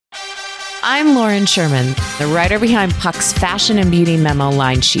I'm Lauren Sherman, the writer behind Puck's Fashion and Beauty Memo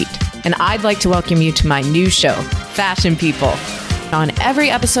line sheet, and I'd like to welcome you to my new show, Fashion People. On every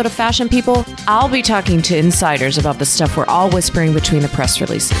episode of Fashion People, I'll be talking to insiders about the stuff we're all whispering between the press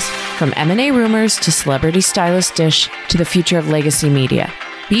releases, from M&A rumors to celebrity stylist dish to the future of legacy media.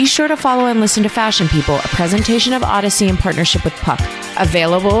 Be sure to follow and listen to Fashion People, a presentation of Odyssey in partnership with Puck,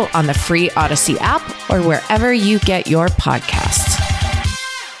 available on the free Odyssey app or wherever you get your podcasts.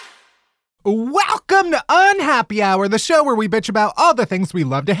 Welcome to Unhappy Hour, the show where we bitch about all the things we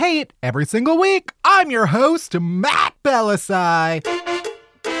love to hate every single week. I'm your host, Matt Bellassai.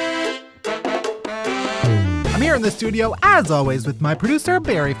 I'm here in the studio, as always, with my producer,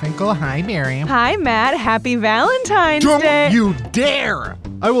 Barry Finkel. Hi, Barry. Hi, Matt. Happy Valentine's Don't Day. you dare!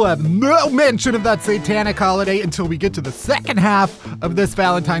 I will have no mention of that satanic holiday until we get to the second half of this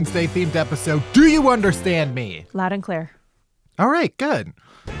Valentine's Day themed episode. Do you understand me? Loud and clear. All right, good.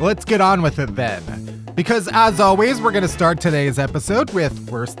 Let's get on with it then. Because as always, we're going to start today's episode with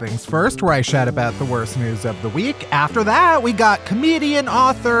Worst Things First, where I chat about the worst news of the week. After that, we got comedian,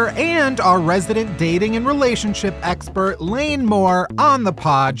 author, and our resident dating and relationship expert, Lane Moore, on the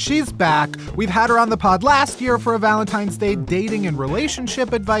pod. She's back. We've had her on the pod last year for a Valentine's Day dating and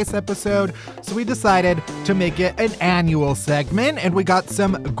relationship advice episode, so we decided to make it an annual segment, and we got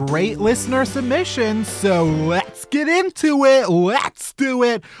some great listener submissions, so let's get into it. Let's do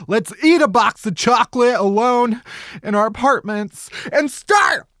it. Let's eat a box of chocolate alone in our apartments and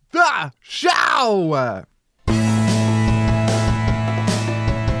start the show.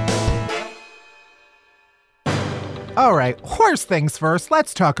 All right, worst things first.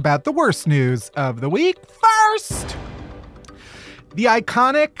 Let's talk about the worst news of the week. First, the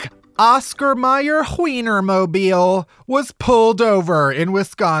iconic Oscar Mayer Wienermobile was pulled over in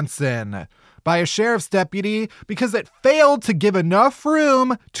Wisconsin by a sheriff's deputy because it failed to give enough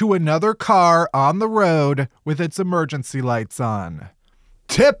room to another car on the road with its emergency lights on.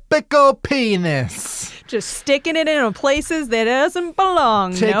 Typical penis. Just sticking it in places that doesn't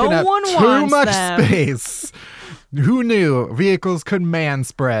belong. Taking no up one too wants much them. space. Who knew vehicles could man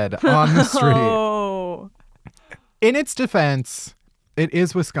spread on the street? Oh. In its defense, it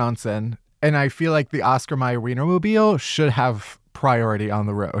is Wisconsin, and I feel like the Oscar Mayer Wienermobile should have priority on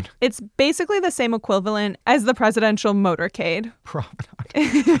the road. It's basically the same equivalent as the presidential motorcade.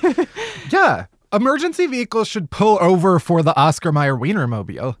 Promenade. Yeah. Emergency vehicles should pull over for the Oscar Mayer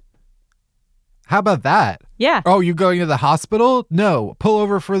Wienermobile. How about that? Yeah. Oh, you going to the hospital? No. Pull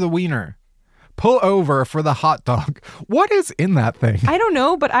over for the wiener. Pull over for the hot dog. What is in that thing? I don't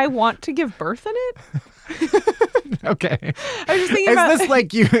know, but I want to give birth in it. Okay. I was just thinking Is about...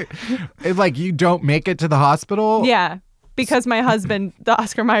 this like you don't make it to the hospital? Yeah. Because my husband, the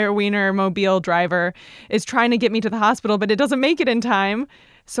Oscar Mayer Wienermobile driver, is trying to get me to the hospital, but it doesn't make it in time.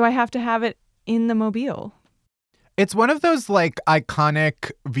 So I have to have it in the mobile. It's one of those like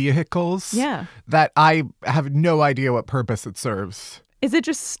iconic vehicles that I have no idea what purpose it serves. Is it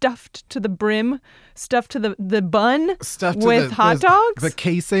just stuffed to the brim, stuffed to the bun Stuffed to with hot dogs? The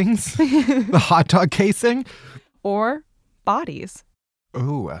casings, the hot dog casing? Or bodies?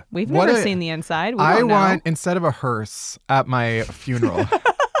 Ooh. We've never seen the inside. We I don't know. want, instead of a hearse at my funeral,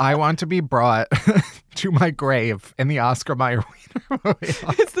 I want to be brought to my grave in the Oscar Mayer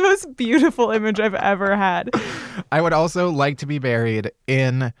Wienermobile. It's the most beautiful image I've ever had. I would also like to be buried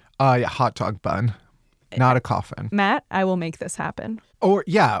in a hot dog bun, not a coffin. Matt, I will make this happen. Or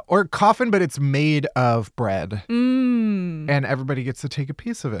coffin, but it's made of bread. Mmm. And everybody gets to take a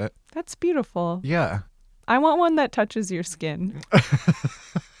piece of it. That's beautiful. Yeah. I want one that touches your skin.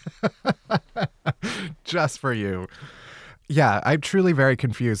 Just for you. Yeah, I'm truly very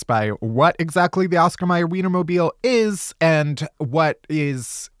confused by what exactly the Oscar Mayer Wienermobile is and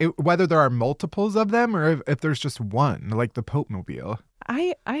whether there are multiples of them or if there's just one, like the Pope-mobile.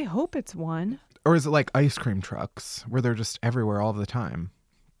 I hope it's one. Or is it like ice cream trucks where they're just everywhere all the time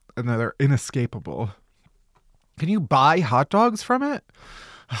and they're inescapable? Can you buy hot dogs from it?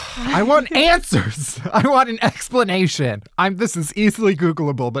 I want answers. I want an explanation. This is easily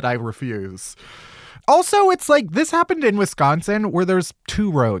Googleable, but I refuse. Also, it's like this happened in Wisconsin where there's two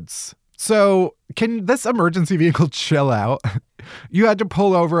roads. So can this emergency vehicle chill out? You had to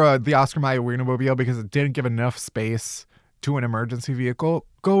pull over the Oscar Mayer Wienermobile because it didn't give enough space to an emergency vehicle.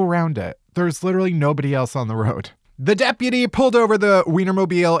 Go around it. There's literally nobody else on the road. The deputy pulled over the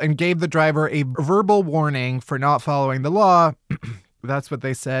Wienermobile and gave the driver a verbal warning for not following the law. That's what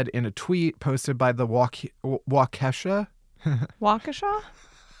they said in a tweet posted by the Waukesha. Waukesha?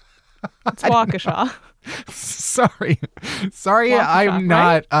 It's Waukesha. Sorry, Waukesha, I'm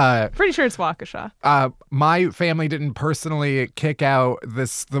right? not. Pretty sure it's Waukesha. My family didn't personally kick out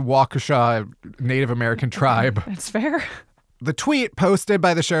the Waukesha Native American tribe. That's fair. The tweet posted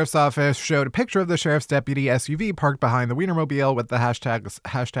by the sheriff's office showed a picture of the sheriff's deputy SUV parked behind the Wienermobile with the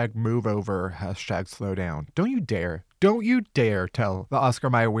hashtag move over, hashtag slow down. Don't you dare tell the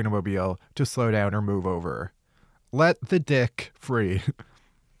Oscar Mayer Wienermobile to slow down or move over. Let the dick free.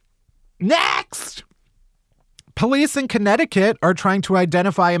 Next! Police in Connecticut are trying to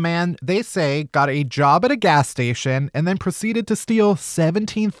identify a man they say got a job at a gas station and then proceeded to steal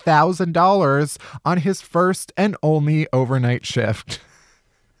 $17,000 on his first and only overnight shift.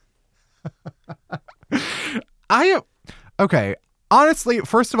 Okay. Honestly,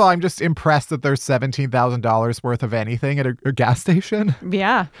 first of all, I'm just impressed that there's $17,000 worth of anything at a gas station.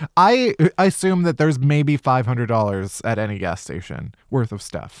 Yeah. I assume that there's maybe $500 at any gas station worth of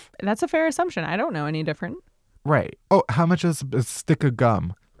stuff. That's a fair assumption. I don't know any different. Right. Oh, how much is a stick of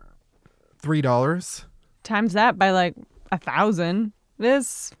gum? $3? Times that by like 1,000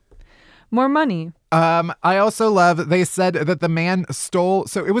 is more money. I also love, they said that the man stole,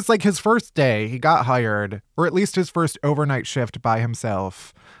 so it was like his first day, he got hired, or at least his first overnight shift by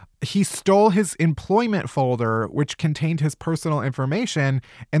himself. He stole his employment folder, which contained his personal information,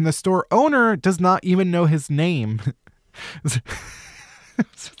 and the store owner does not even know his name.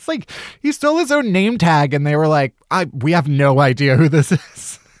 It's like he stole his own name tag and they were like, we have no idea who this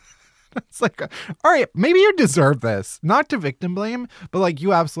is. It's like, all right, maybe you deserve this. Not to victim blame, but like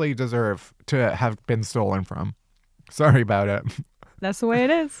you absolutely deserve to have been stolen from. Sorry about it. That's the way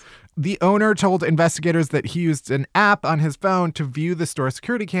it is. The owner told investigators that he used an app on his phone to view the store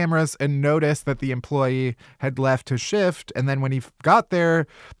security cameras and noticed that the employee had left his shift. And then when he got there,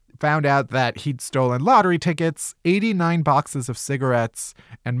 found out that he'd stolen lottery tickets, 89 boxes of cigarettes,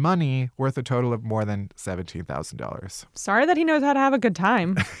 and money worth a total of more than $17,000. Sorry that he knows how to have a good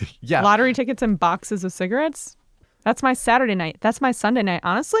time. Yeah. Lottery tickets and boxes of cigarettes. That's my Saturday night. That's my Sunday night.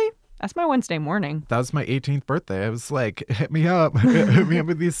 Honestly, that's my Wednesday morning. That was my 18th birthday. I was like, hit me up. Hit me up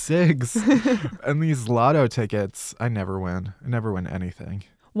with these cigs and these lotto tickets. I never win. I never win anything.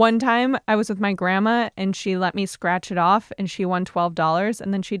 One time I was with my grandma and she let me scratch it off and she won $12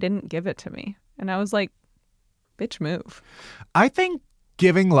 and then she didn't give it to me. And I was like, bitch, move. I think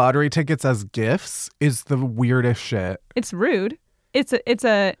giving lottery tickets as gifts is the weirdest shit. It's rude. It's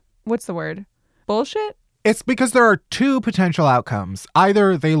a what's the word? Bullshit? It's because there are two potential outcomes.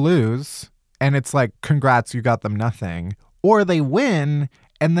 Either they lose and it's like, congrats, you got them nothing. Or they win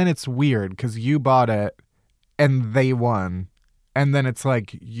and then it's weird because you bought it and they won. And then it's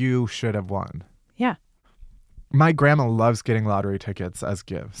like, you should have won. Yeah. My grandma loves getting lottery tickets as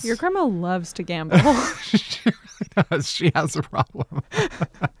gifts. Your grandma loves to gamble. She really does. She has a problem.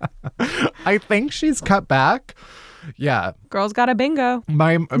 I think she's cut back. Yeah. Girls got a bingo.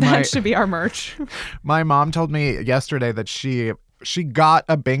 That should be our merch. My mom told me yesterday that she got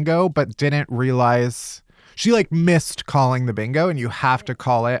a bingo but didn't realize, she like missed calling the bingo, and you have to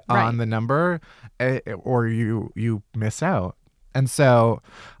call it on the number or you miss out. And so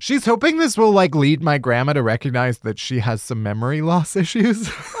she's hoping this will like lead my grandma to recognize that she has some memory loss issues.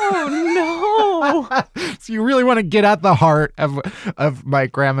 Oh no. So you really want to get at the heart of my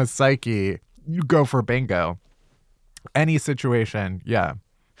grandma's psyche, you go for bingo. Any situation, yeah.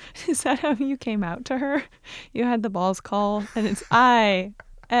 Is that how you came out to her? You had the balls call and it's IMG.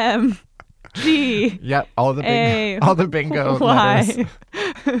 Yep, all the bingo letters.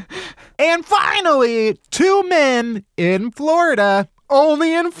 And finally, 2 men in Florida,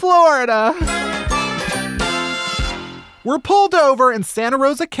 only in Florida, were pulled over in Santa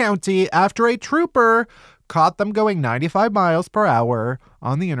Rosa County after a trooper caught them going 95 miles per hour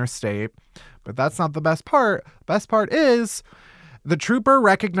on the interstate. But that's not the best part. Best part is the trooper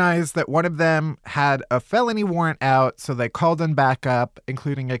recognized that one of them had a felony warrant out, so they called him back up,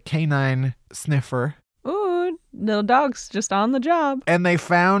 including a canine sniffer. Ooh, little dog's just on the job. And they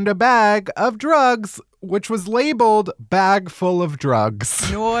found a bag of drugs, which was labeled bag full of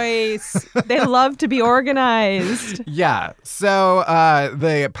drugs. Nice. They love to be organized. Yeah. So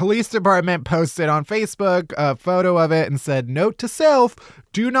the police department posted on Facebook a photo of it and said, note to self,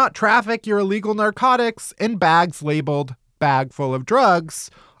 do not traffic your illegal narcotics in bags labeled bag full of drugs.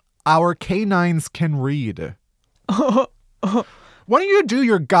 Our canines can read. Why don't you do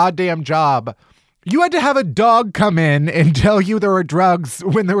your goddamn job? You had to have a dog come in and tell you there were drugs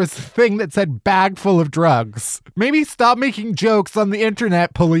when there was a thing that said bag full of drugs. Maybe stop making jokes on the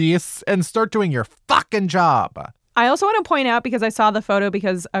internet, police, and start doing your fucking job. I also want to point out, because I saw the photo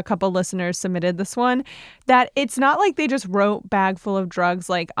because a couple listeners submitted this one, that it's not like they just wrote bag full of drugs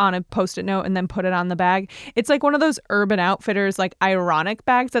like on a Post-it note and then put it on the bag. It's like one of those Urban Outfitters like ironic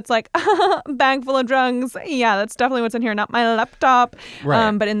bags that's like, bag full of drugs. Yeah, that's definitely what's in here, not my laptop.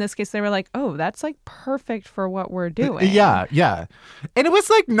 Right. But in this case, they were like, oh, that's like perfect for what we're doing. Yeah. And it was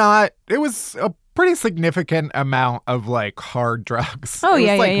like it was a pretty significant amount of like hard drugs. Oh,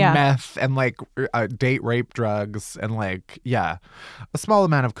 it was, yeah. Meth and like date rape drugs and like, a small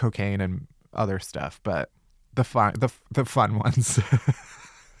amount of cocaine and other stuff, but the fun ones.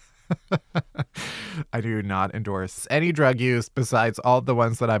 I do not endorse any drug use besides all the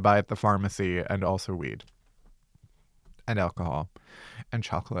ones that I buy at the pharmacy, and also weed and alcohol and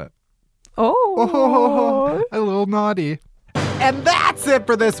chocolate. Oh, a little naughty. And that's it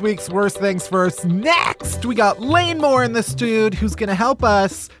for this week's Worst Things First. Next, we got Lane Moore in the studio, who's going to help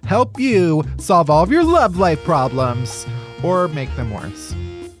you solve all of your love life problems or make them worse.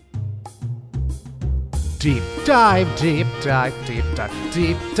 Deep dive, deep dive, deep dive,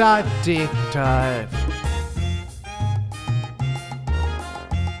 deep dive, deep dive.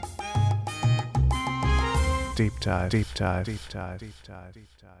 Deep dive, deep dive, deep dive, deep dive, deep dive, deep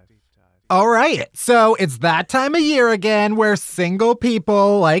dive. All right, so it's that time of year again where single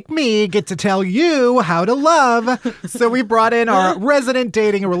people like me get to tell you how to love. So we brought in our resident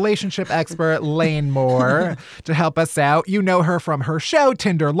dating and relationship expert, Lane Moore, to help us out. You know her from her show,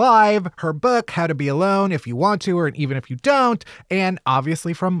 Tinder Live, her book, How to Be Alone If You Want to, or even if you don't, and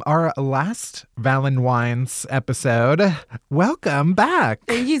obviously from our last Valentine's episode. Welcome back.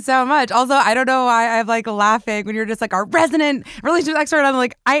 Thank you so much. Also, I don't know why I'm like laughing when you're just like our resident relationship expert. I'm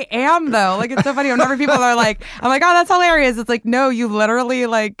like, I am though. Like, it's so funny whenever people are like, I'm like, oh, that's hilarious. It's like, no, you literally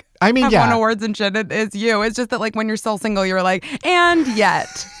like have won awards and shit. It is you. It's just that like when you're still single, you're like, and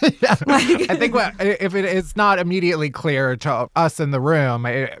yet. I think if it is not immediately clear to us in the room,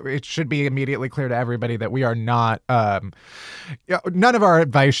 it should be immediately clear to everybody that we are not, none of our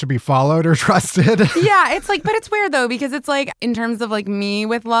advice should be followed or trusted. Yeah, it's like, but it's weird though, because it's like, in terms of like me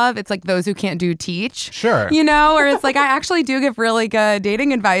with love, it's like those who can't do teach. Sure. You know, or it's like, I actually do give really good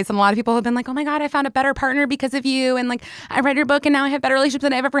dating advice. And a lot of people have been like, oh my God, I found a better partner because of you. And like, I read your book and now I have better relationships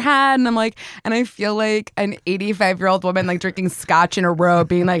than I've ever had. And I'm like, and I feel like an 85-year-old woman like drinking scotch in a row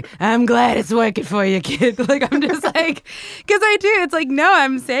being like, I'm glad it's working for you, kid. Like, I'm just like, because I do. It's like, no,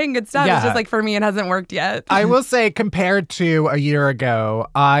 I'm saying good stuff. Yeah. It's just like, for me, it hasn't worked yet. I will say, compared to a year ago,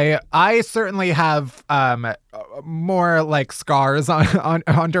 I certainly have more like scars on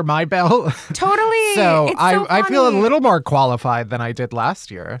under my belt. Totally. So it's I feel a little more qualified than I did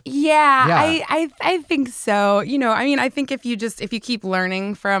last year. Yeah. I think so. You know, I mean, I think if you keep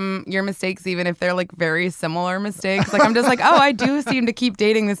learning from your mistakes, even if they're like very similar mistakes, like I'm just like, oh, I do seem to keep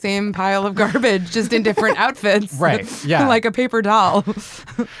dating the same pile of garbage, just in different outfits. Right. Yeah. Like a paper doll.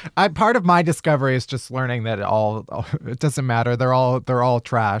 Part of my discovery is just learning that it doesn't matter. They're all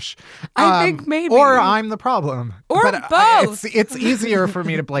trash. I think maybe. Or I'm the problem. Or but both. It's easier for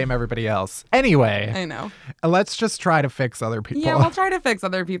me to blame everybody else. Anyway. I know. Let's just try to fix other people. Yeah, we'll try to fix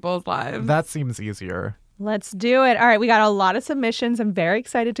other people's lives. That seems easier. Let's do it. All right, we got a lot of submissions. I'm very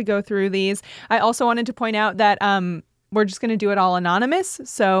excited to go through these. I also wanted to point out that we're just going to do it all anonymous.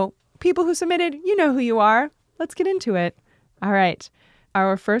 So people who submitted, you know who you are. Let's get into it. All right.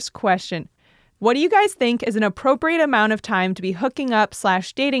 Our first question. What do you guys think is an appropriate amount of time to be hooking up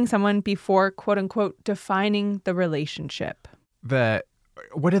 / dating someone before, quote unquote, defining the relationship?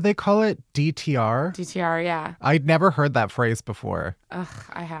 What do they call it? DTR? DTR, yeah. I'd never heard that phrase before. Ugh,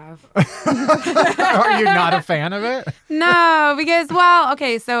 I have. Are you not a fan of it? No, because, well,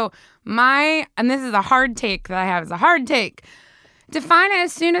 okay, so and this is a hard take that I have, it's a hard take. Define it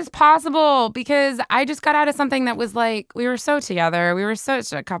as soon as possible, because I just got out of something that was like, we were so together. We were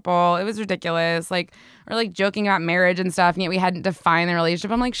such a couple. It was ridiculous. Like, we're like joking about marriage and stuff, and yet we hadn't defined the relationship.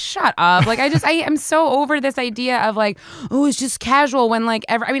 I'm like, shut up. Like, I am so over this idea of like, oh, it's just casual when like,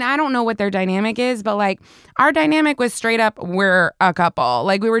 I mean, I don't know what their dynamic is, but like our dynamic was straight up, we're a couple.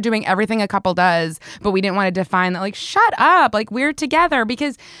 Like, we were doing everything a couple does, but we didn't want to define that. Like, shut up. Like, we're together.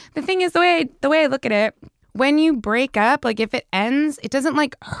 Because the thing is, the way I look at it, when you break up, like if it ends, it doesn't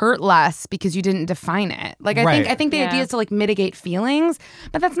like hurt less because you didn't define it. Like I think the idea is to like mitigate feelings,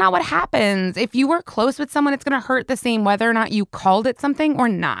 but that's not what happens. If you were close with someone, it's going to hurt the same whether or not you called it something or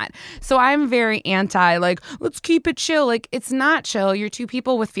not. So I'm very anti like, let's keep it chill. Like, it's not chill. You're two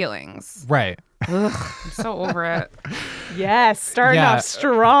people with feelings. Right. Ugh, I'm so over it. Yes, starting off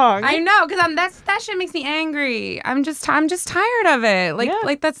strong. I know, because that shit makes me angry. I'm just tired of it.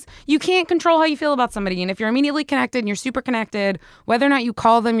 Like that's, you can't control how you feel about somebody, and if you're immediately connected and you're super connected, whether or not you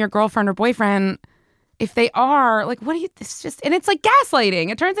call them your girlfriend or boyfriend, if they are, like, what do you, this just, and it's like gaslighting.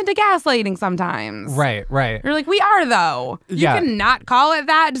 It turns into gaslighting sometimes. Right. You're like, we are though. You Yeah. can not call it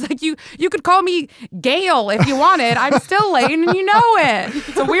that. Just like you could call me Gail if you wanted. I'm still Lane and you know it.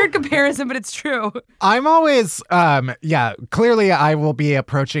 It's a weird comparison, but it's true. I'm always, clearly I will be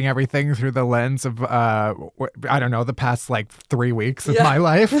approaching everything through the lens of, I don't know, the past like 3 weeks of my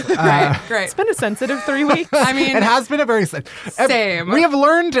life. Great. It's been a sensitive 3 weeks. I mean, It has been a very Same. We have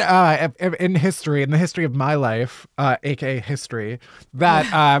learned in history, in the history of my life, aka history, that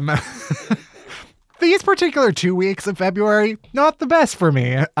these particular 2 weeks of February, not the best for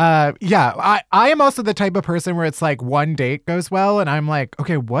me. I am also the type of person where it's like one date goes well, and I'm like,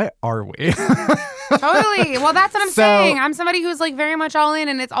 okay, what are we? Totally. Well, that's what I'm So- saying. I'm somebody who's like very much all in,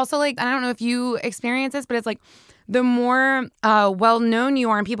 and it's also like, I don't know if you experience this, but it's like the more well-known you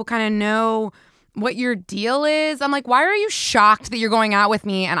are and people kind of know what your deal is, I'm like, why are you shocked that you're going out with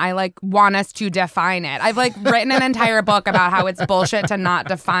me and I like want us to define it? I've like written an entire book about how it's bullshit to not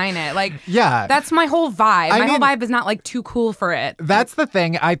define it. Like, Yeah. that's my whole vibe. My whole mean- vibe is not like too cool for it. That's the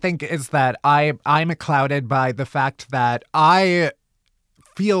thing, I think, is that I'm clouded by the fact that I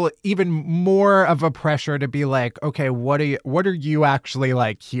feel even more of a pressure to be like, okay, what are you actually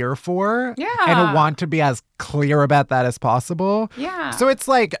like here for? Yeah. And I want to be as clear about that as possible. Yeah. So it's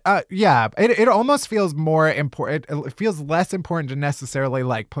like, it almost feels more important. It feels less important to necessarily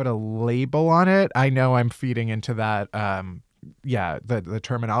like put a label on it. I know I'm feeding into that, the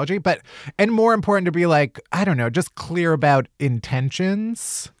terminology, and more important to be like, I don't know, just clear about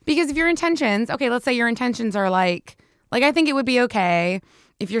intentions. Because if your intentions, okay, let's say your intentions are like I think it would be okay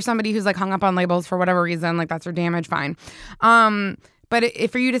if you're somebody who's like hung up on labels for whatever reason, like that's your damage, fine. But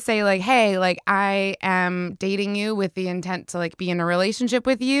if for you to say like, hey, like I am dating you with the intent to like be in a relationship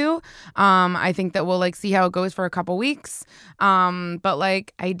with you, I think that we'll like see how it goes for a couple weeks. But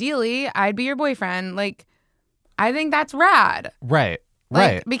like ideally, I'd be your boyfriend. Like, I think that's rad. Right.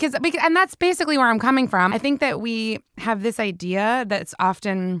 Like, Right. Because and that's basically where I'm coming from. I think that we have this idea that's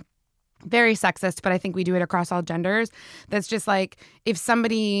often very sexist, but I think we do it across all genders. That's just like, if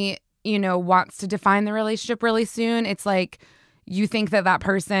somebody, wants to define the relationship really soon, it's like, you think that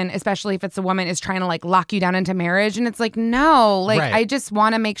person, especially if it's a woman, is trying to like lock you down into marriage. And it's like, no, like, Right. I just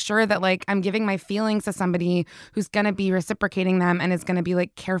want to make sure that like I'm giving my feelings to somebody who's going to be reciprocating them and is going to be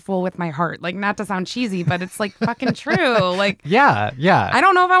like careful with my heart. Like, not to sound cheesy, but it's like fucking true. Like, Yeah. I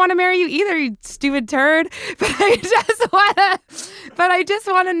don't know if I want to marry you either, you stupid turd. But I just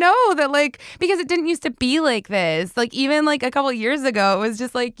want to know that, like, because it didn't used to be like this. Like, even like a couple years ago, it was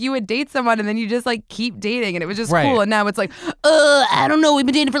just like you would date someone and then you just like keep dating and it was just Right. cool. And now it's like, I don't know, we've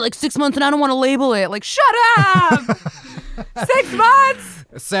been dating for like 6 months and I don't want to label it. Like, shut up. 6 months.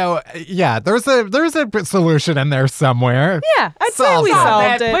 So there's a solution in there somewhere. Yeah, I'd say Solved we it.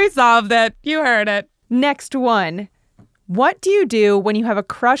 solved it. We solved it. You heard it. Next one. What do you do when you have a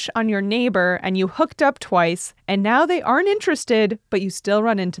crush on your neighbor and you hooked up twice and now they aren't interested, but you still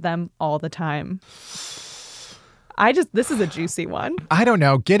run into them all the time? This is a juicy one. I don't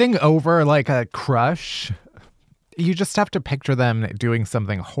know. Getting over like a crush, you just have to picture them doing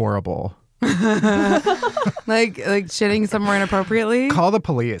something horrible. Like shitting somewhere inappropriately. Call the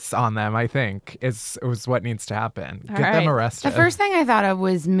police on them, I think, is what needs to happen. All Get them right. arrested. The first thing I thought of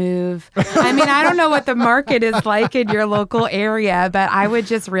was move. I mean, I don't know what the market is like in your local area, but I would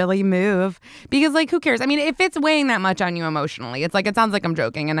just really move because, like, who cares? I mean, if it's weighing that much on you emotionally, it's like, it sounds like I'm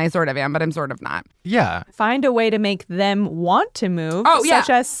joking, and I sort of am, but I'm sort of not. Yeah. Find a way to make them want to move, Oh, yeah. such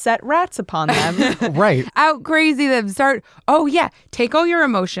as set rats upon them. Right. Out crazy them, start, oh yeah, take all your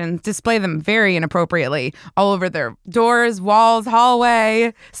emotions, display them very inappropriately all over their doors, walls,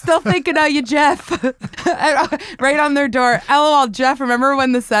 hallway. Still thinking of you, Jeff. Right on their door. LOL, Jeff, remember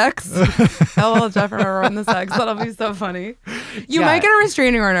when the sex? LOL, Jeff, remember when the sex? That'll be so funny. You Yeah. might get a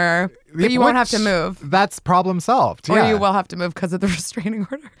restraining order, but you won't have to move. That's problem solved. Or yeah. you will have to move because of the restraining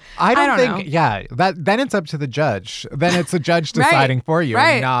order. I don't think. know. Yeah. Then it's up to the judge. Then it's a judge deciding for you,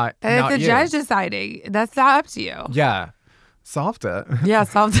 right. not And not it's the you. judge deciding. That's not up to you. Yeah. Solved it. Yeah,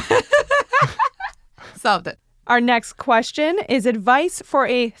 solved it. Solved it. Our next question is advice for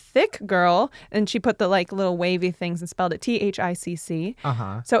a thick girl. And she put the like little wavy things and spelled it THICC.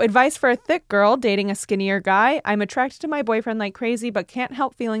 Uh-huh. So advice for a thick girl dating a skinnier guy. I'm attracted to my boyfriend like crazy, but can't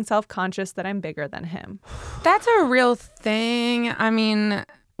help feeling self-conscious that I'm bigger than him. That's a real thing. I mean,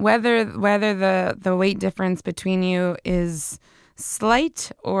 whether the weight difference between you is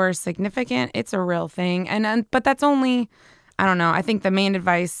slight or significant, it's a real thing. And but that's only, I don't know. I think the main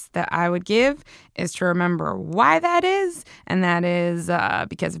advice that I would give is to remember why that is. And that is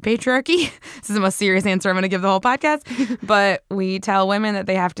because of patriarchy. This is the most serious answer I'm going to give the whole podcast. But we tell women that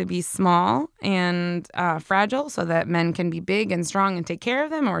they have to be small and fragile so that men can be big and strong and take care of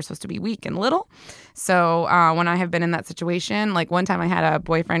them. And we're supposed to be weak and little. So when I have been in that situation, like one time I had a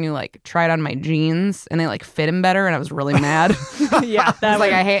boyfriend who like tried on my jeans and they like fit him better. And I was really mad. Yeah. I was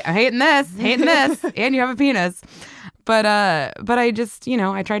like, I'm hating this, and you have a penis. But I just,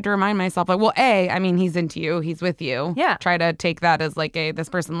 I tried to remind myself, like, well, I mean, he's into you. He's with you. Yeah. Try to take that as like, this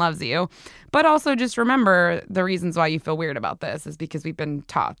person loves you. But also just remember the reasons why you feel weird about this is because we've been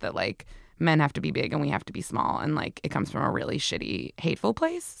taught that, like, men have to be big and we have to be small. And, like, it comes from a really shitty, hateful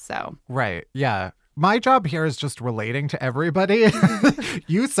place. So. Right. Yeah. My job here is just relating to everybody.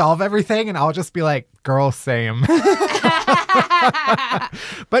 You solve everything and I'll just be like, girl, same.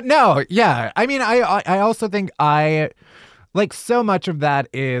 But no, yeah. I mean, I also think like so much of that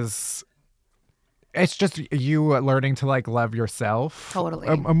is, it's just you learning to like love yourself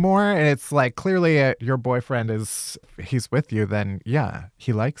Totally. More. And it's like clearly your boyfriend he's with you, then yeah,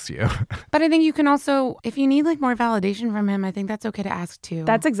 he likes you. But I think you can also, if you need like more validation from him, I think that's okay to ask too.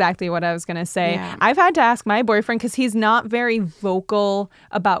 That's exactly what I was going to say. Yeah. I've had to ask my boyfriend because he's not very vocal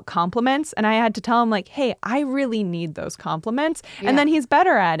about compliments. And I had to tell him like, hey, I really need those compliments. Yeah. And then he's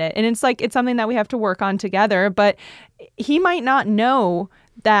better at it. And it's like, it's something that we have to work on together. But he might not know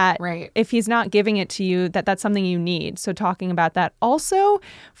that Right. if he's not giving it to you, that's something you need. So talking about that. Also,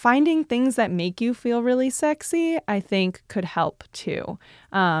 finding things that make you feel really sexy, I think could help too.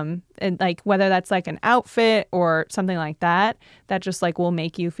 And like whether that's like an outfit or something like that just like will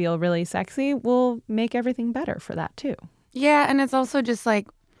make you feel really sexy, will make everything better for that too. Yeah, and it's also just like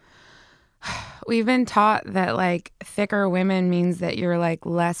we've been taught that like thicker women means that you're like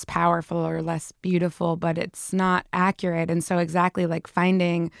less powerful or less beautiful, but it's not accurate. And so exactly like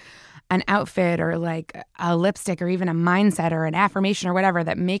finding an outfit or like a lipstick or even a mindset or an affirmation or whatever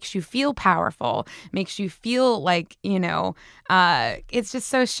that makes you feel powerful, makes you feel like, it's just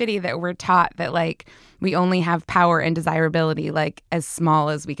so shitty that we're taught that like we only have power and desirability like as small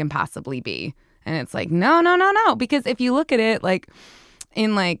as we can possibly be. And it's like, no. Because if you look at it like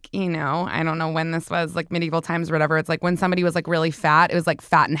in like, I don't know when this was, like medieval times or whatever, it's like when somebody was like really fat, it was like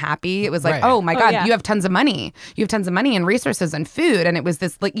fat and happy. It was like, Right. oh my God, yeah. you have tons of money. You have tons of money and resources and food. And it was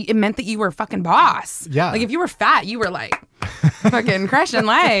this like, it meant that you were a fucking boss. Yeah. Like if you were fat, you were like fucking crushing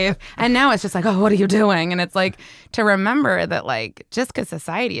life. And now it's just like, oh, what are you doing? And it's like to remember that like, just because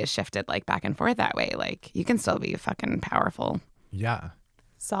society has shifted like back and forth that way, like you can still be fucking powerful. Yeah.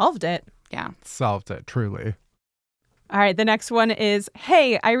 Solved it. Yeah. Solved it, truly. All right, the next one is,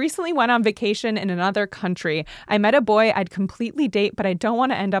 hey, I recently went on vacation in another country. I met a boy I'd completely date, but I don't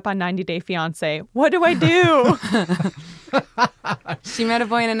want to end up on 90 Day Fiancé. What do I do? She met a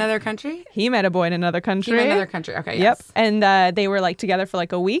boy in another country? He met a boy in another country. She met another country. Okay, Yep. yes. And they were like together for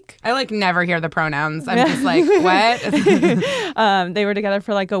like a week. I like never hear the pronouns. I'm just like, what? They were together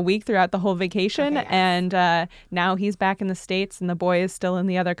for like a week throughout the whole vacation. Okay, yes. And now he's back in the States and the boy is still in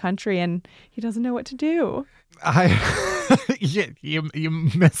the other country and he doesn't know what to do. You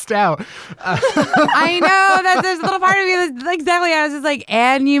missed out. I know. There's a little part of me that's like, exactly. I was just like,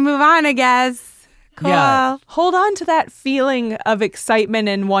 and you move on, I guess. Cool. Yeah. Hold on to that feeling of excitement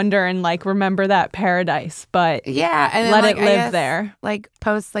and wonder and like remember that paradise, but Yeah, and then, let like, it I live guess, there. Like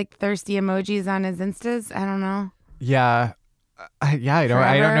post like thirsty emojis on his Instas. I don't know. Yeah. I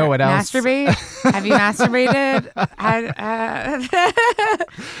don't know what else. Masturbate? Have you masturbated?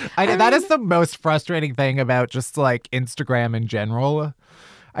 That is the most frustrating thing about just like Instagram in general.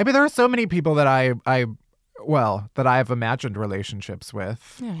 I mean, there are so many people that that I've imagined relationships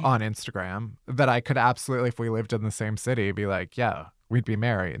with on Instagram that I could absolutely, if we lived in the same city, be like, yeah, we'd be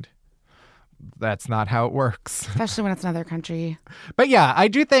married. That's not how it works. Especially when it's another country. But yeah, I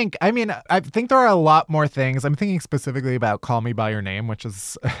think there are a lot more things. I'm thinking specifically about Call Me By Your Name, which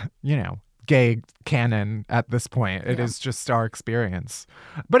is, gay canon at this point. It is just our experience.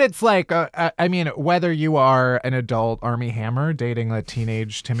 But it's like, whether you are an adult Armie Hammer dating a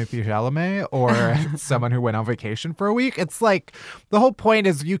teenage Timothée Chalamet or someone who went on vacation for a week, it's like the whole point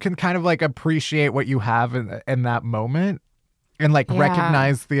is you can kind of like appreciate what you have in that moment. And like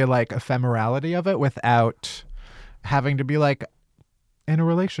recognize the like ephemerality of it without having to be like, in a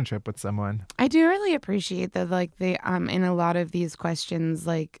relationship with someone. I do really appreciate that, like, they in a lot of these questions,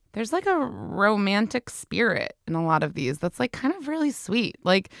 like, there's like a romantic spirit in a lot of these that's like kind of really sweet.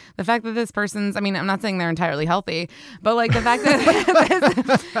 Like the fact that this person's, I mean, I'm not saying they're entirely healthy, but like the fact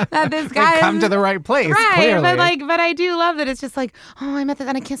that that this guy They come to the right place, right? clearly. But I do love that it's just like, oh, I met this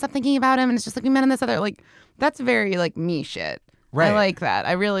and I can't stop thinking about him, and it's just like we met in this other, like, that's very like me shit. Right. I like that.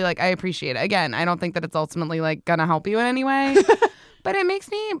 I really I appreciate it. Again, I don't think that it's ultimately like gonna help you in any way, but it makes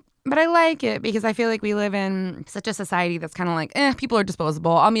me. But I like it because I feel like we live in such a society that's kind of like, people are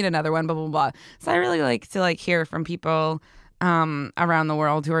disposable. I'll meet another one, blah, blah, blah. So I really like to like hear from people around the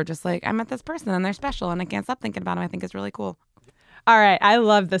world who are just like, I met this person and they're special and I can't stop thinking about them. I think it's really cool. All right, I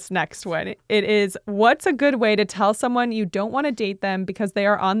love this next one. It is, what's a good way to tell someone you don't want to date them because they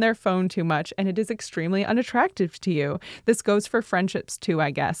are on their phone too much and it is extremely unattractive to you? This goes for friendships too, I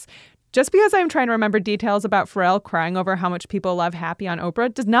guess. Just because I'm trying to remember details about Pharrell crying over how much people love Happy on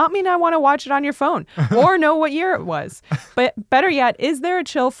Oprah does not mean I want to watch it on your phone or know what year it was. But better yet, is there a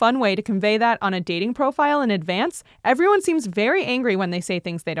chill, fun way to convey that on a dating profile in advance? Everyone seems very angry when they say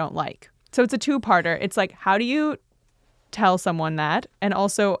things they don't like. So it's a two-parter. It's like, how do you tell someone that? And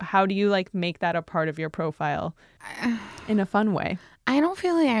also, how do you like make that a part of your profile in a fun way? I don't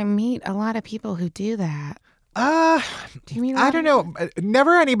feel like I meet a lot of people who do that. Do you mean I don't know.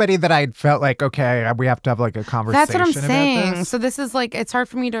 Never anybody that I felt like, okay, we have to have like a conversation. That's what I'm about saying. this. So this is like, it's hard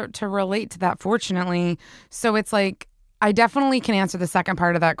for me to relate to that, fortunately. So it's like, I definitely can answer the second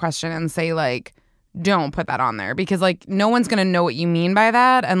part of that question and say like, don't put that on there because like no one's going to know what you mean by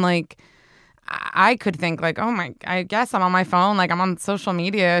that. And like, I could think like, oh my, I guess I'm on my phone. Like I'm on social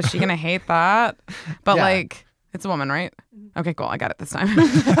media. Is she going to hate that? But Yeah. like, it's a woman, right? Okay, cool. I got it this time.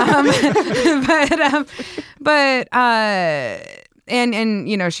 And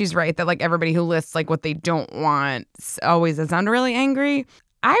you know, she's right that like everybody who lists like what they don't want always is sound really angry.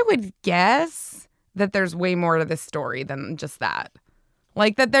 I would guess that there's way more to this story than just that.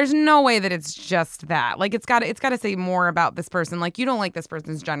 Like that there's no way that it's just that. Like it's got to say more about this person. Like you don't like this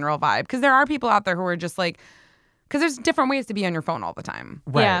person's general vibe because there are people out there who are just like, because there's different ways to be on your phone all the time.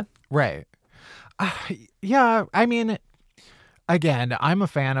 Right. Yeah. Right. Yeah. I mean, again, I'm a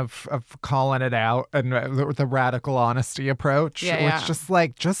fan of calling it out and the radical honesty approach. Yeah. Which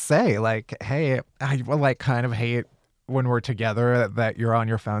just say like, hey, I like kind of hate when we're together that you're on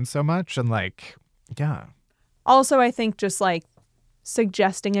your phone so much. And like, yeah. Also, I think just like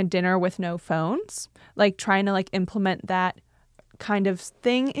suggesting a dinner with no phones, like trying to like implement that kind of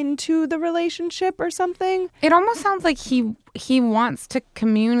thing into the relationship or something. It almost sounds like he wants to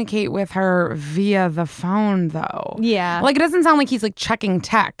communicate with her via the phone, though. Yeah. Like, it doesn't sound like he's, like, checking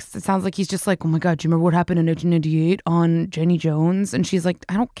texts. It sounds like he's just like, oh, my God, do you remember what happened in 1998 on Jenny Jones? And she's like,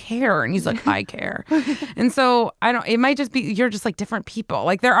 I don't care. And he's like, I care. And so, it might just be, you're just, like, different people.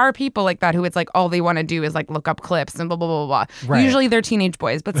 Like, there are people like that who it's like, all they want to do is, like, look up clips and blah, blah, blah, blah. Right. Usually they're teenage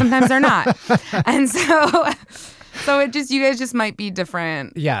boys, but sometimes they're not. And so it just, you guys just might be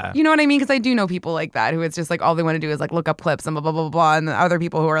different. Yeah. You know what I mean? Because I do know people like that who it's just like all they want to do is like look up clips and blah, blah, blah, blah. And the other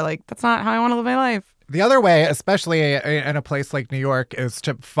people who are like, that's not how I want to live my life. The other way, especially in a place like New York, is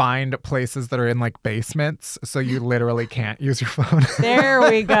to find places that are in like basements, so you literally can't use your phone. There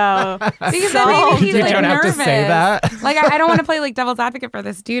we go. Because then maybe he's You like don't have to nervous. say that. Like I don't want to play like devil's advocate for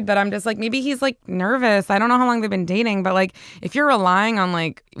this dude, but I'm just like, maybe he's like nervous. I don't know how long they've been dating, but like if you're relying on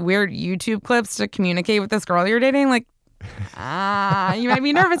like weird YouTube clips to communicate with this girl you're dating, like you might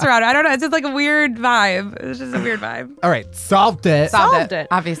be nervous around it. I don't know. It's just like a weird vibe. It's just a weird vibe. All right, solved it. Solved it.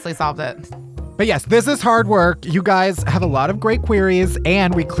 Obviously solved it. But yes, this is hard work. You guys have a lot of great queries,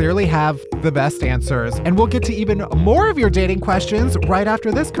 and we clearly have the best answers. And we'll get to even more of your dating questions right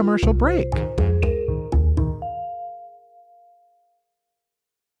after this commercial break.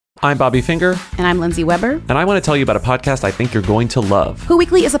 I'm Bobby Finger, And I'm Lindsay Weber. and I want to tell you about a podcast I think you're going to love. Who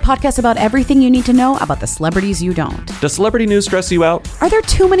Weekly is a podcast about everything you need to know about the celebrities you don't. Does celebrity news stress you out? Are there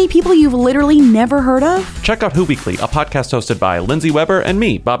too many people you've literally never heard of? Check out Who Weekly, a podcast hosted by Lindsay Weber and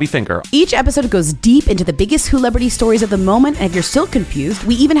me, Bobby Finger. Each episode goes deep into the biggest celebrity stories of the moment, and if you're still confused,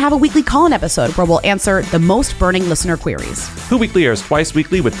 we even have a weekly call-in episode where we'll answer the most burning listener queries. Who Weekly airs twice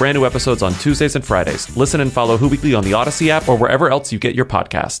weekly with brand new episodes on Tuesdays and Fridays. Listen and follow Who Weekly on the Odyssey app or wherever else you get your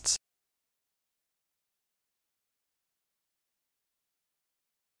podcasts.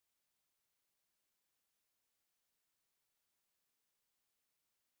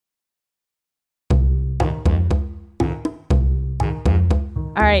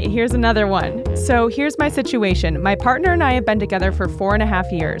 All right, here's another one. So here's my situation. My partner and I have been together for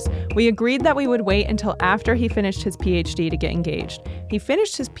 4.5 years. We agreed that we would wait until after he finished his PhD to get engaged. He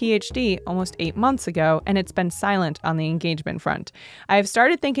finished his PhD almost 8 months ago, and it's been silent on the engagement front. I have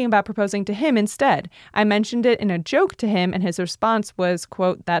started thinking about proposing to him instead. I mentioned it in a joke to him, and his response was,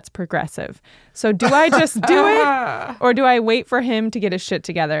 quote, "That's progressive." So do I just do it, or do I wait for him to get his shit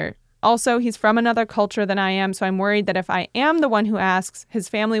together? Also, he's from another culture than I am, so I'm worried that if I am the one who asks, his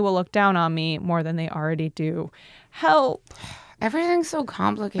family will look down on me more than they already do. Help. Everything's so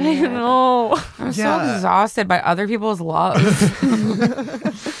complicated. I know. I'm so exhausted by other people's love.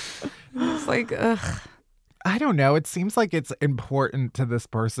 It's like, ugh. I don't know. It seems like it's important to this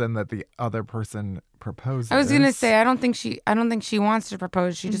person that the other person proposes. I was gonna say I don't think she wants to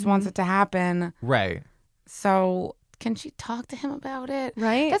propose. She just wants it to happen. Right. So can she talk to him about it?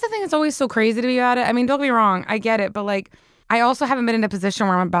 Right. That's the thing that's always so crazy to me about it. I mean, don't get me wrong. I get it. But like, I also haven't been in a position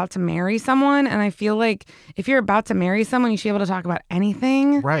where I'm about to marry someone. And I feel like if you're about to marry someone, you should be able to talk about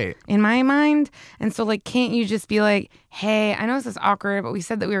anything. Right. In my mind. And so like, can't you just be like, hey, I know this is awkward, but we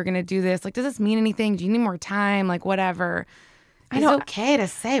said that we were going to do this. Like, does this mean anything? Do you need more time? Like, whatever. It's okay to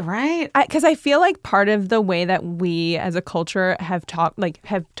say, right? Because I feel like part of the way that we as a culture have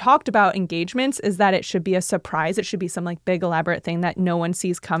talked about engagements is that it should be a surprise. It should be some like big elaborate thing that no one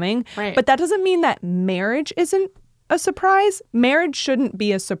sees coming. Right. But that doesn't mean that marriage isn't a surprise. Marriage shouldn't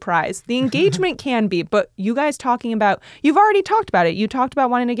be a surprise. The engagement can be, but you guys you've already talked about it. You talked about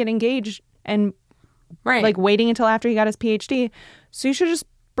wanting to get engaged and like waiting until after he got his PhD. So you should just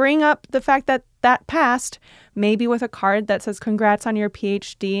bring up the fact that passed, maybe with a card that says, "Congrats on your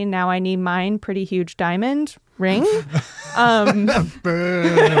PhD. Now I need mine. Pretty huge diamond ring."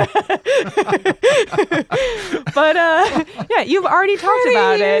 But yeah, you've already talked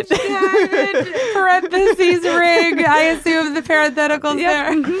about it. Diamond, parentheses ring. I assume the parentheticals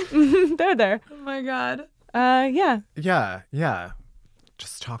there. They're there. Oh my God. Yeah. Yeah.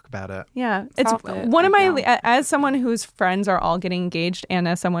 Just talk about it. Yeah. It's one of my, as someone whose friends are all getting engaged and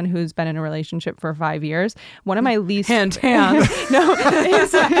as someone who's been in a relationship for 5 years, one of my least. Hand. No.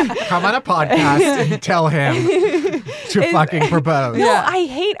 Come on a podcast and tell him to fucking propose. No, I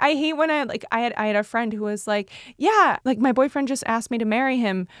hate when I had a friend who was like, yeah, like my boyfriend just asked me to marry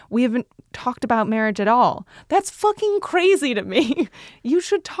him. We haven't talked about marriage at all. That's fucking crazy to me. You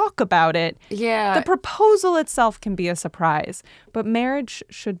should talk about it. Yeah. The proposal itself can be a surprise, but marriage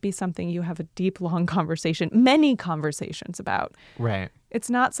should be something you have a deep, long conversation, many conversations about. Right. It's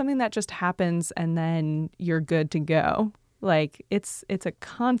not something that just happens and then you're good to go. Like it's a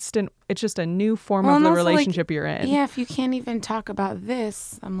constant, it's just a new form of the relationship you're in. Yeah, if you can't even talk about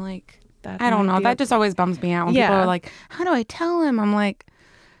this, I'm like, That I don't know. might be That just always bums me out when people Yeah. are like, how do I tell him? I'm like,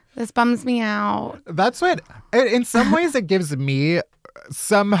 this bums me out. That's what, in some ways, it gives me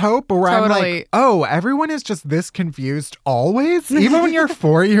some hope where I'm Totally. like, oh, everyone is just this confused always? Even when you're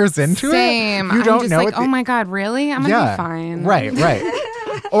 4 years into Same. it? You I'm don't just know like, what the- oh my God, really? I'm going to be fine. Right.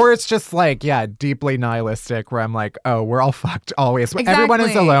 Or it's just like, yeah, deeply nihilistic where I'm like, oh, we're all fucked always. Exactly. Everyone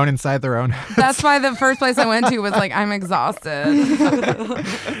is alone inside their own heads. That's why the first place I went to was like, I'm exhausted.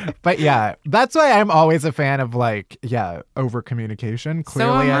 But yeah, that's why I'm always a fan of like, yeah, over communication.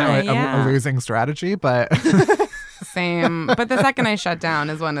 Clearly am I, a losing strategy, but Same. But the second I shut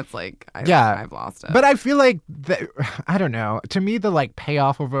down is when it's like, I've lost it. But I feel like, I don't know. To me, the like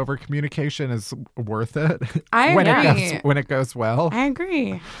payoff of over communication is worth it. I agree. When it goes well. I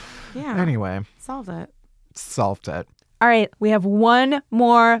agree. Yeah. Anyway, Solved it. solved it. All right, we have one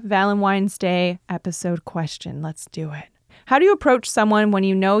more Valentine's Day episode question. Let's do it. How do you approach someone when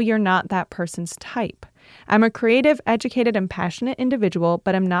you know you're not that person's type? I'm a creative, educated, and passionate individual,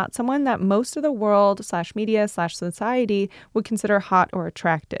 but I'm not someone that most of the world /media/society would consider hot or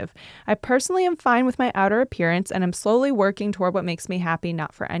attractive. I personally am fine with my outer appearance, and I'm slowly working toward what makes me happy,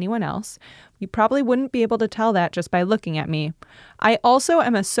 not for anyone else. You probably wouldn't be able to tell that just by looking at me. I also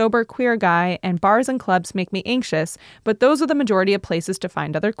am a sober queer guy, and bars and clubs make me anxious, but those are the majority of places to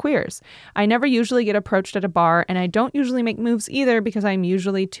find other queers. I never usually get approached at a bar, and I don't usually make moves either because I'm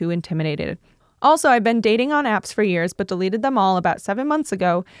usually too intimidated. Also, I've been dating on apps for years, but deleted them all about 7 months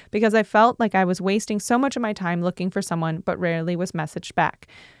ago because I felt like I was wasting so much of my time looking for someone, but rarely was messaged back.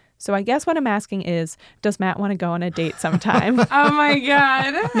 So I guess what I'm asking is, does Matt want to go on a date sometime? Oh my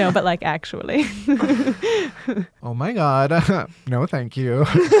God. No, but like actually. Oh my God. No, thank you.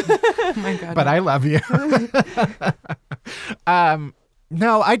 Oh my God. But I love you.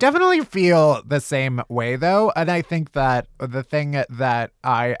 No, I definitely feel the same way though. And I think that the thing that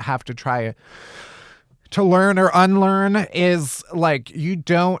I have to try to learn or unlearn is like you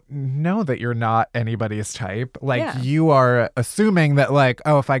don't know that you're not anybody's type. Like you are assuming that like,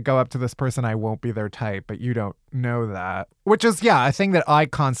 oh, if I go up to this person, I won't be their type, but you don't know that. Which is, a thing that I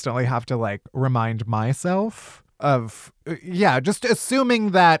constantly have to like remind myself of. Just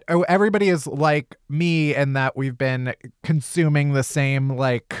assuming that everybody is like me and that we've been consuming the same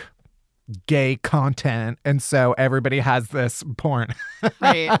like gay content, and so everybody has this porn.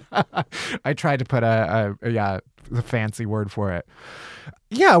 Right. I tried to put a fancy word for it.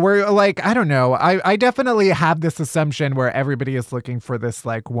 Yeah, we're like, I don't know. I definitely have this assumption where everybody is looking for this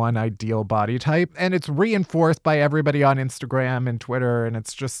like one ideal body type, and it's reinforced by everybody on Instagram and Twitter, and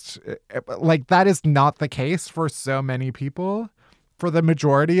it's just like that is not the case for so many people. For the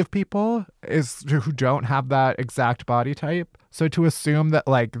majority of people who don't have that exact body type. So to assume that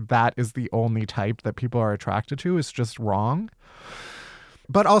like that is the only type that people are attracted to is just wrong.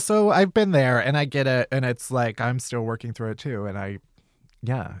 But also I've been there and I get it. And it's like, I'm still working through it too. And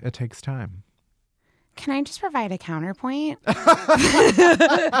it takes time. Can I just provide a counterpoint?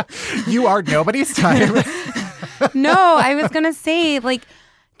 You are nobody's type. No, I was going to say like,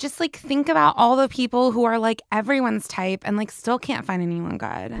 just like think about all the people who are like everyone's type and like still can't find anyone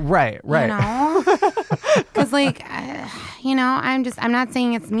good. Right. You know? Because like, I'm not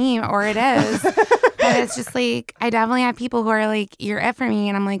saying it's me or it is, but it's just like, I definitely have people who are like, you're it for me.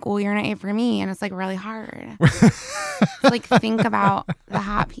 And I'm like, well, you're not it for me. And it's like really hard. Like think about the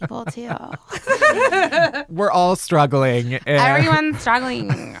hot people too. We're all struggling. Everyone's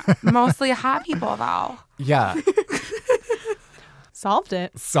struggling. Mostly hot people though. Yeah. Solved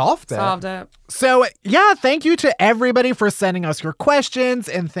it. Solved it. So, thank you to everybody for sending us your questions.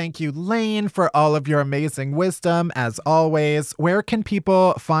 And thank you, Lane, for all of your amazing wisdom. As always, where can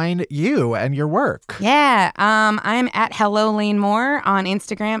people find you and your work? Yeah, I'm at Hello Lane Moore on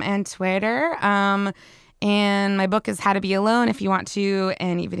Instagram and Twitter. And my book is How to Be Alone if you want to,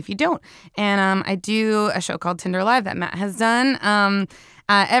 and even if you don't. And I do a show called Tinder Live that Matt has done.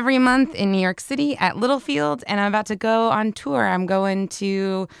 Every month in New York City at Littlefield, and I'm about to go on tour. I'm going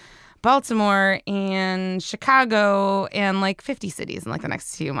to Baltimore and Chicago and like 50 cities in like the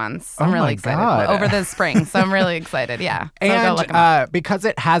next 2 months. I'm really excited over the spring, so I'm really excited. Yeah, so and because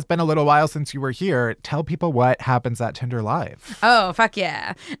it has been a little while since you were here, tell people what happens at Tinder Live. Oh, fuck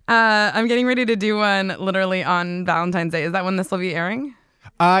yeah! I'm getting ready to do one literally on Valentine's Day. Is that when this will be airing?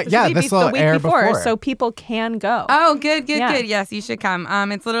 This will air before. So people can go. Oh, good. Yes, you should come.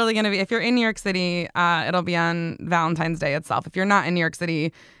 It's literally going to be, if you're in New York City, it'll be on Valentine's Day itself. If you're not in New York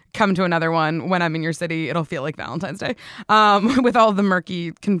City, come to another one. When I'm in your city, it'll feel like Valentine's Day with all the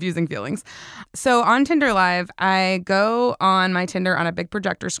murky, confusing feelings. So on Tinder Live, I go on my Tinder on a big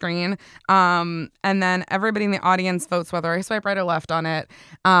projector screen, and then everybody in the audience votes whether I swipe right or left on it,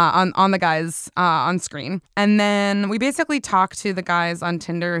 on the guys on screen. And then we basically talk to the guys on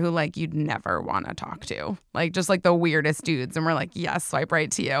Tinder who like you'd never want to talk to, like just like the weirdest dudes. And we're like, yes, swipe right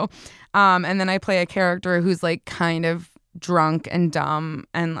to you. And then I play a character who's like kind of drunk and dumb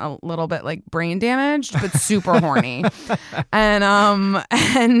and a little bit like brain damaged but super horny. And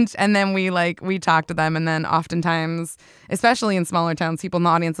then we talk to them, and then oftentimes, especially in smaller towns, people in the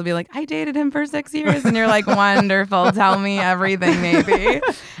audience will be like, I dated him for 6 years, and you're like, wonderful, tell me everything maybe.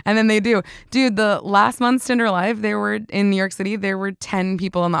 And then they do. Dude, the last month's Tinder Live, there were in New York City, there were 10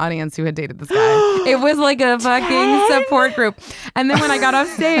 people in the audience who had dated this guy. It was like a fucking support group. And then when I got off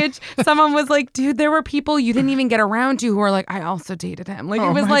stage, someone was like, dude, there were people you didn't even get around to who were like, I also dated him. Like,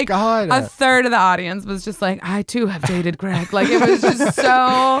 it was like a third of the audience was just like, I too have dated Greg. Like, it was just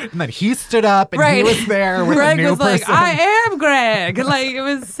so. And then he stood up and he was there with Greg a new was person. Like, I am Greg. Like, it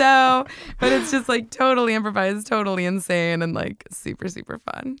was so, but it's just like totally improvised, totally insane, and like super, super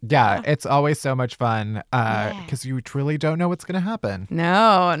fun. Yeah, it's always so much fun because you truly don't know what's going to happen.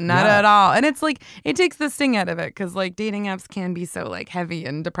 No, not at all. And it's like, it takes the sting out of it because like dating apps can be so like heavy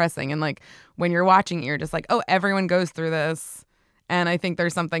and depressing. And like when you're watching it, you're just like, oh, everyone goes through this. And I think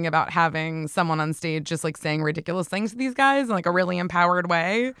there's something about having someone on stage just like saying ridiculous things to these guys in like a really empowered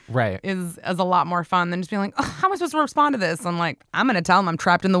way. Right. Is a lot more fun than just being like, oh, how am I supposed to respond to this? I'm like, I'm going to tell them I'm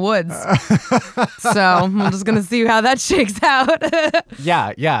trapped in the woods. So I'm just going to see how that shakes out.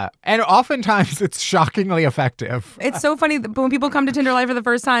 Yeah. And oftentimes it's shockingly effective. It's so funny that when people come to Tinder Live for the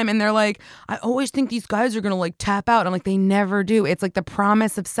first time and they're like, I always think these guys are going to like tap out. I'm like, they never do. It's like the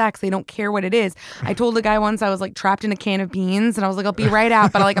promise of sex. They don't care what it is. I told a guy once I was like trapped in a can of beans and I was like, I'll be right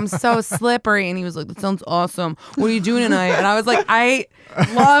out, but like I'm so slippery. And he was like, that sounds awesome. What are you doing tonight? And I was like, I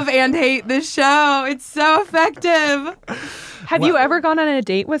love and hate this show. It's so effective. Have you ever gone on a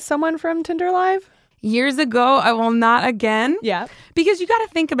date with someone from Tinder Live? years ago. I will not again. Yeah. Because you got to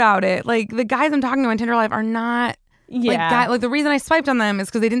think about it. Like, the guys I'm talking to on Tinder Live are not... Yeah. Like the reason I swiped on them is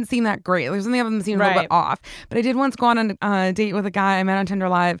because they didn't seem that great. Like, something of them seemed a little Right. bit off. But I did once go on a date with a guy I met on Tinder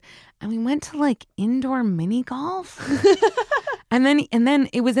Live, and we went to like indoor mini golf. and then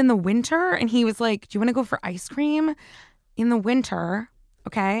it was in the winter, and he was like, "Do you want to go for ice cream in the winter?"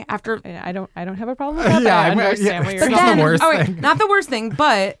 Okay, after I don't have a problem with that. Yeah, but I I mean, understand yeah, what it's you're not saying. the worst wait, thing. not the worst thing,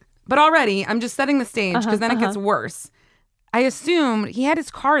 but already I'm just setting the stage because then it gets worse. I assumed he had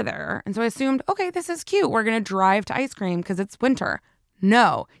his car there. And so I assumed, okay, this is cute. We're going to drive to ice cream because it's winter.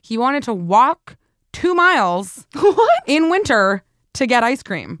 No, he wanted to walk 2 miles in winter to get ice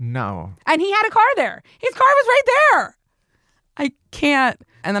cream. No. And he had a car there. His car was right there. I can't.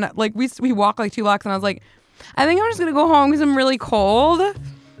 And then like we walked like 2 blocks and I was like, I think I'm just going to go home because I'm really cold.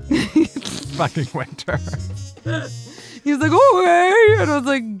 Fucking winter. He was like, okay. And I was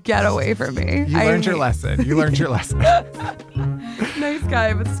like, get away from me. You learned your lesson. You learned your lesson. Nice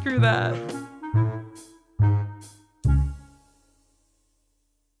guy, but screw that.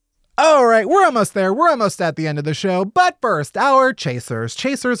 All right, we're almost there. We're almost at the end of the show. But first, our chasers.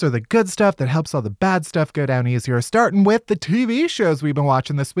 Chasers are the good stuff that helps all the bad stuff go down easier. Starting with the TV shows we've been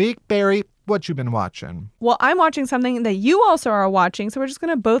watching this week. Barry, what you been watching? Well, I'm watching something that you also are watching, so we're just going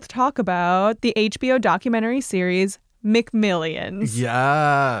to both talk about the HBO documentary series McMillions.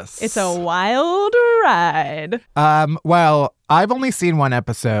 Yes. It's a wild ride. Well, I've only seen one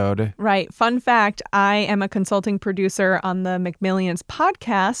episode. Right. Fun fact, I am a consulting producer on the McMillions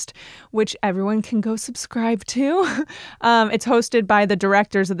podcast, which everyone can go subscribe to. It's hosted by the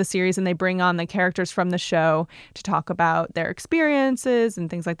directors of the series, and they bring on the characters from the show to talk about their experiences and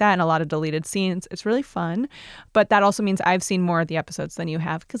things like that, and a lot of deleted scenes. It's really fun. But that also means I've seen more of the episodes than you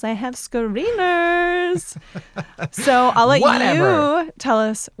have because I have screeners. So I'll let Whatever. you tell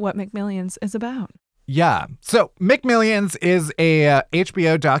us what McMillions is about. Yeah. So McMillions is a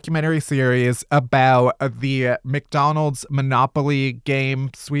HBO documentary series about the McDonald's Monopoly game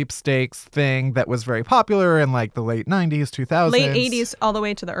sweepstakes thing that was very popular in like the late 90s, 2000s. Late 80s all the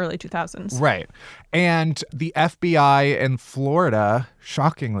way to the early 2000s. Right. And the FBI in Florida,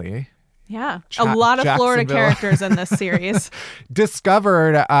 shockingly, Yeah. A lot of Florida Jacksonville. characters in this series.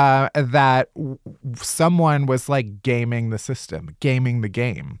 discovered that someone was like gaming the system, gaming the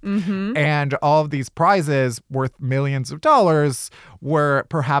game. Mm-hmm. And all of these prizes worth millions of dollars were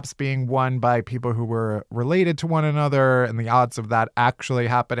perhaps being won by people who were related to one another. And the odds of that actually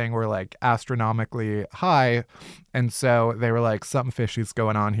happening were like astronomically high. And so they were like, something fishy's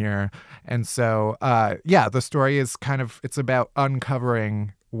going on here. And so, the story is it's about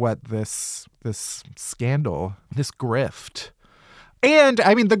uncovering what this scandal, this grift. And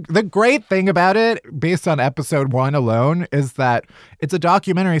I mean, the great thing about it, based on episode 1 alone, is that it's a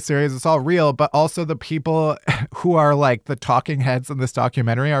documentary series. It's all real, but also the people who are like the talking heads in this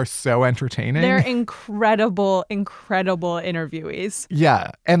documentary are so entertaining. They're incredible, incredible interviewees.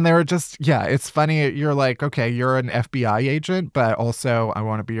 Yeah. And they're just, it's funny. You're like, okay, you're an FBI agent, but also I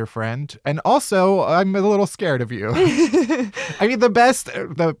want to be your friend. And also I'm a little scared of you. I mean,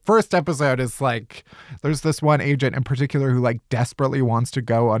 the first episode is like, there's this one agent in particular who like desperately wants to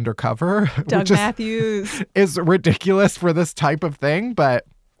go undercover. Doug which Matthews. is ridiculous for this type of thing, but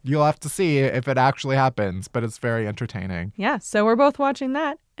you'll have to see if it actually happens. But it's very entertaining. Yeah, so we're both watching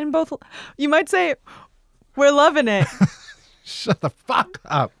that, and both, you might say, we're loving it. Shut the fuck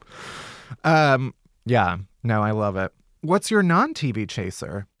up. No, I love it. What's your non-TV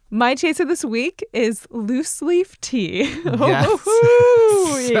chaser? My chaser this week is loose leaf tea. Yes.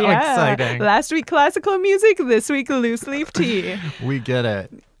 So exciting. Last week classical music, this week loose leaf tea. We get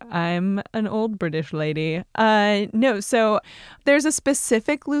it. I'm an old British lady. So there's a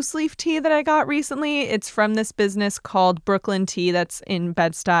specific loose leaf tea that I got recently. It's from this business called Brooklyn Tea that's in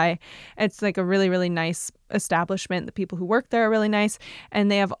Bed-Stuy. It's like a really, really nice establishment. The people who work there are really nice, and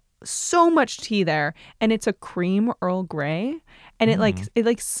they have so much tea there, and it's a cream Earl Grey, and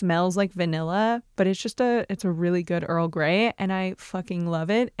it smells like vanilla, but it's a really good Earl Grey, and I fucking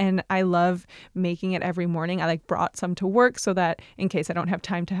love it, and I love making it every morning. I like brought some to work so that in case I don't have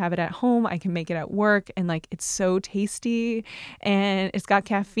time to have it at home, I can make it at work, and like it's so tasty, and it's got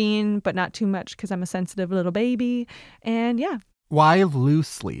caffeine but not too much because I'm a sensitive little baby, and yeah. Why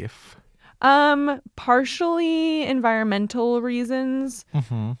loose leaf? Partially environmental reasons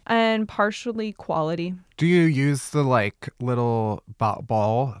and partially quality. Do you use the like little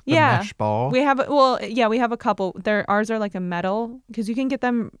ball, the mesh ball? We have a couple. Ours are like a metal because you can get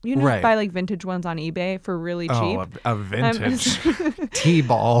them. You can buy like vintage ones on eBay for really cheap. Oh, a vintage tea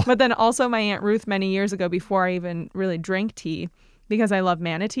ball. But then also my Aunt Ruth many years ago, before I even really drank tea, because I love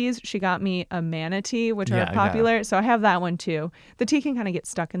manatees, she got me a manatee, which Yeah, are popular. So I have that one too. The tea can kind of get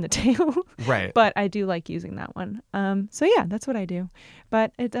stuck in the tail. Right. But I do like using that one. So yeah, that's what I do.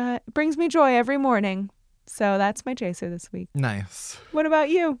 But it brings me joy every morning. So that's my chaser this week. Nice. What about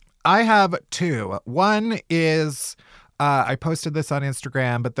you? I have two. One is I posted this on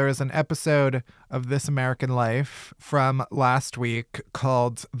Instagram, but there is an episode of This American Life from last week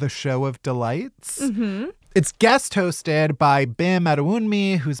called The Show of Delights. Mm-hmm. It's guest hosted by Bim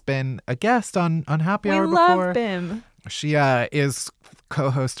Adewunmi, who's been a guest on Happy Hour We before. love Bim. She is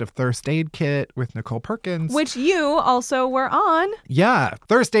co-host of Thirst Aid Kit with Nicole Perkins. Which you also were on. Yeah.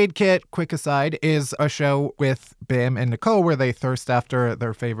 Thirst Aid Kit, quick aside, is a show with Bim and Nicole where they thirst after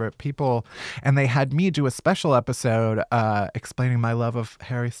their favorite people. And they had me do a special episode explaining my love of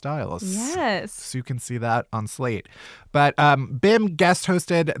Harry Styles. Yes. So you can see that on Slate. But Bim guest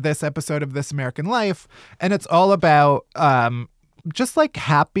hosted this episode of This American Life. And it's all about just like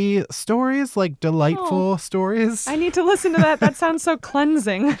happy stories, like delightful stories. I need to listen to that. That sounds so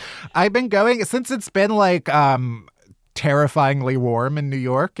cleansing. I've been going since it's been like terrifyingly warm in New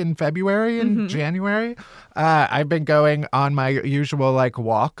York in February and January. I've been going on my usual like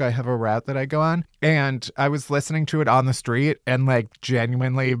walk. I have a route that I go on, and I was listening to it on the street and like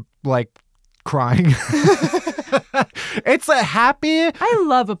genuinely like crying. It's a happy. I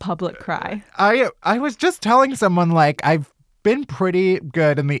love a public cry. I was just telling someone like I've been pretty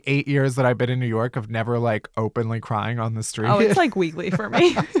good in the 8 years that I've been in New York of never like openly crying on the street. Oh, it's like weekly for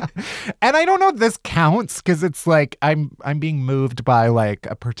me. And I don't know if this counts because it's like I'm being moved by like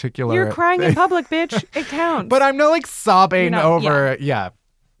a particular. You're crying in public, bitch. It counts. But I'm not like sobbing You're not- over. Yeah.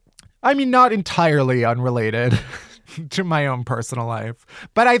 I mean, not entirely unrelated to my own personal life,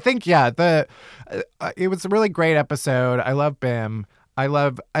 but I think it was a really great episode. I love Bim. I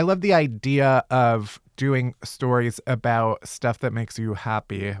love the idea of doing stories about stuff that makes you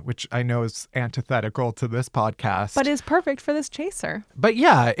happy, which I know is antithetical to this podcast. But is perfect for this chaser. But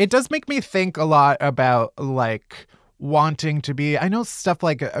yeah, it does make me think a lot about like wanting to be. I know stuff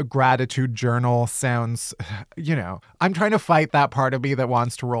like a gratitude journal sounds, I'm trying to fight that part of me that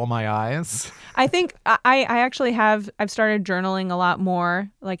wants to roll my eyes. I think I actually I've started journaling a lot more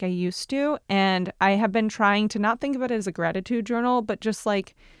like I used to. And I have been trying to not think of it as a gratitude journal, but just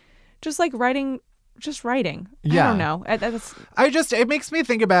like writing. Just writing. Yeah. I don't know. It makes me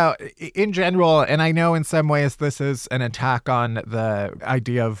think about in general, and I know in some ways this is an attack on the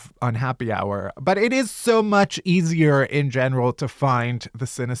idea of unhappy hour, but it is so much easier in general to find the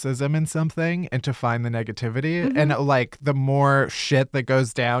cynicism in something and to find the negativity. And like the more shit that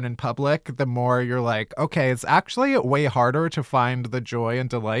goes down in public, the more you're like, okay, it's actually way harder to find the joy and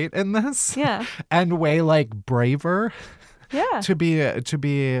delight in this. Yeah. And way like braver Yeah. to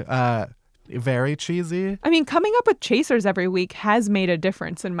be very cheesy. I mean, coming up with chasers every week has made a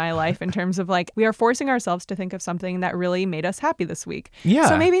difference in my life in terms of like, we are forcing ourselves to think of something that really made us happy this week. Yeah.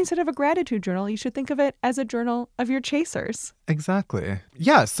 So maybe instead of a gratitude journal, you should think of it as a journal of your chasers. Exactly.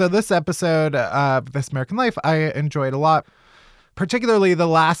 Yeah. So this episode of This American Life, I enjoyed a lot. Particularly the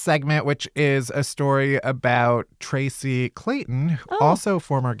last segment, which is a story about Tracy Clayton, also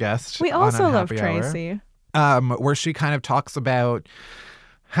former guest. We also on love Unhappy Hour, Tracy. where she kind of talks about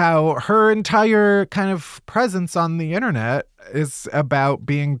how her entire kind of presence on the internet is about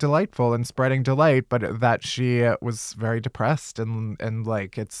being delightful and spreading delight, but that she was very depressed and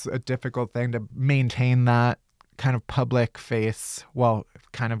like it's a difficult thing to maintain that kind of public face while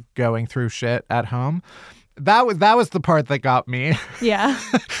kind of going through shit at home. That was the part that got me. Yeah.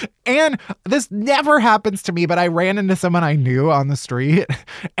 And this never happens to me, but I ran into someone I knew on the street,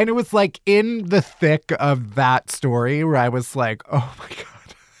 and it was like in the thick of that story where I was like, oh my God.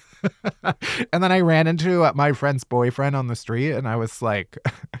 And then I ran into my friend's boyfriend on the street, and I was like,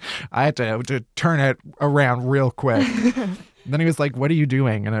 I had to turn it around real quick. And then he was like, what are you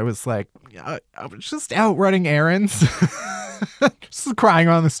doing? And I was like, I was just out running errands, just crying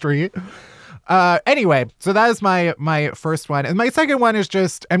on the street. Anyway, so that is my first one. And my second one is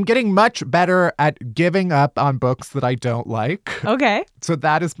just, I'm getting much better at giving up on books that I don't like. Okay. So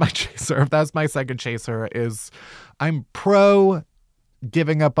that is my chaser. That's my second chaser is I'm pro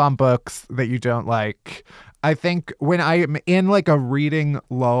giving up on books that you don't like. I think when I'm in like a reading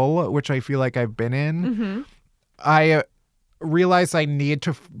lull, which I feel like I've been in, I realize I need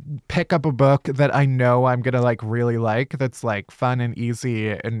to pick up a book that I know I'm going to like really like, that's like fun and easy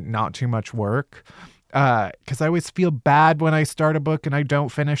and not too much work. Because I always feel bad when I start a book and I don't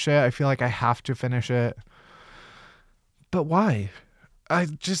finish it. I feel like I have to finish it. But why?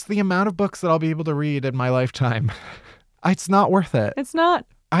 Just the amount of books that I'll be able to read in my lifetime. It's not worth it. It's not.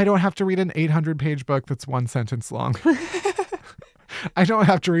 I don't have to read an 800-page book that's one sentence long. I don't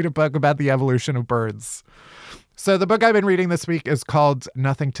have to read a book about the evolution of birds. So the book I've been reading this week is called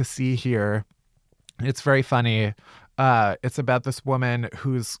Nothing to See Here. It's very funny. It's about this woman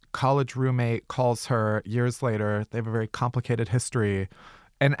whose college roommate calls her years later. They have a very complicated history,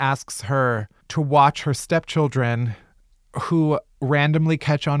 and asks her to watch her stepchildren who randomly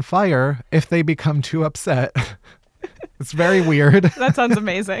catch on fire if they become too upset. It's very weird. That sounds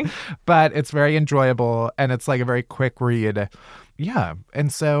amazing. But it's very enjoyable, and it's like a very quick read. Yeah.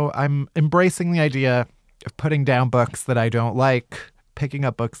 And so I'm embracing the idea of putting down books that I don't like, picking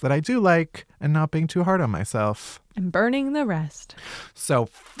up books that I do like, and not being too hard on myself. And burning the rest. So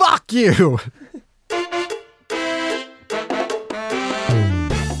fuck you!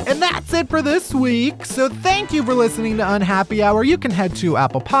 And that's it for this week. So thank you for listening to Unhappy Hour. You can head to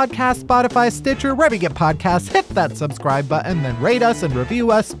Apple Podcasts, Spotify, Stitcher, wherever you get podcasts. Hit that subscribe button, then rate us and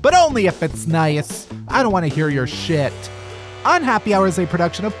review us, but only if it's nice. I don't want to hear your shit. Unhappy Hour is a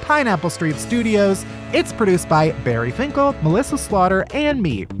production of Pineapple Street Studios. It's produced by Barry Finkel, Melissa Slaughter, and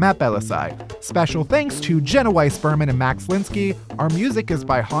me, Matt Belisai. Special thanks to Jenna Weiss-Berman and Max Linsky. Our music is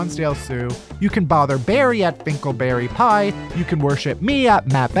by Hansdale Sue. You can bother Barry at Finkelberry Pie. You can worship me at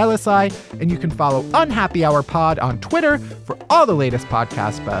Matt Belisai. And you can follow Unhappy Hour Pod on Twitter for all the latest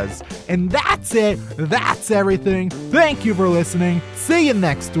podcast buzz. And that's it. That's everything. Thank you for listening. See you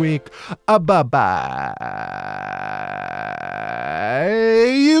next week. Bye-bye.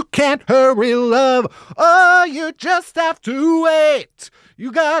 You can't hurry love. Oh, you just have to wait.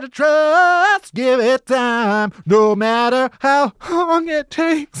 You gotta trust, give it time, no matter how long it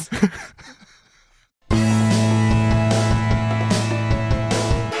takes.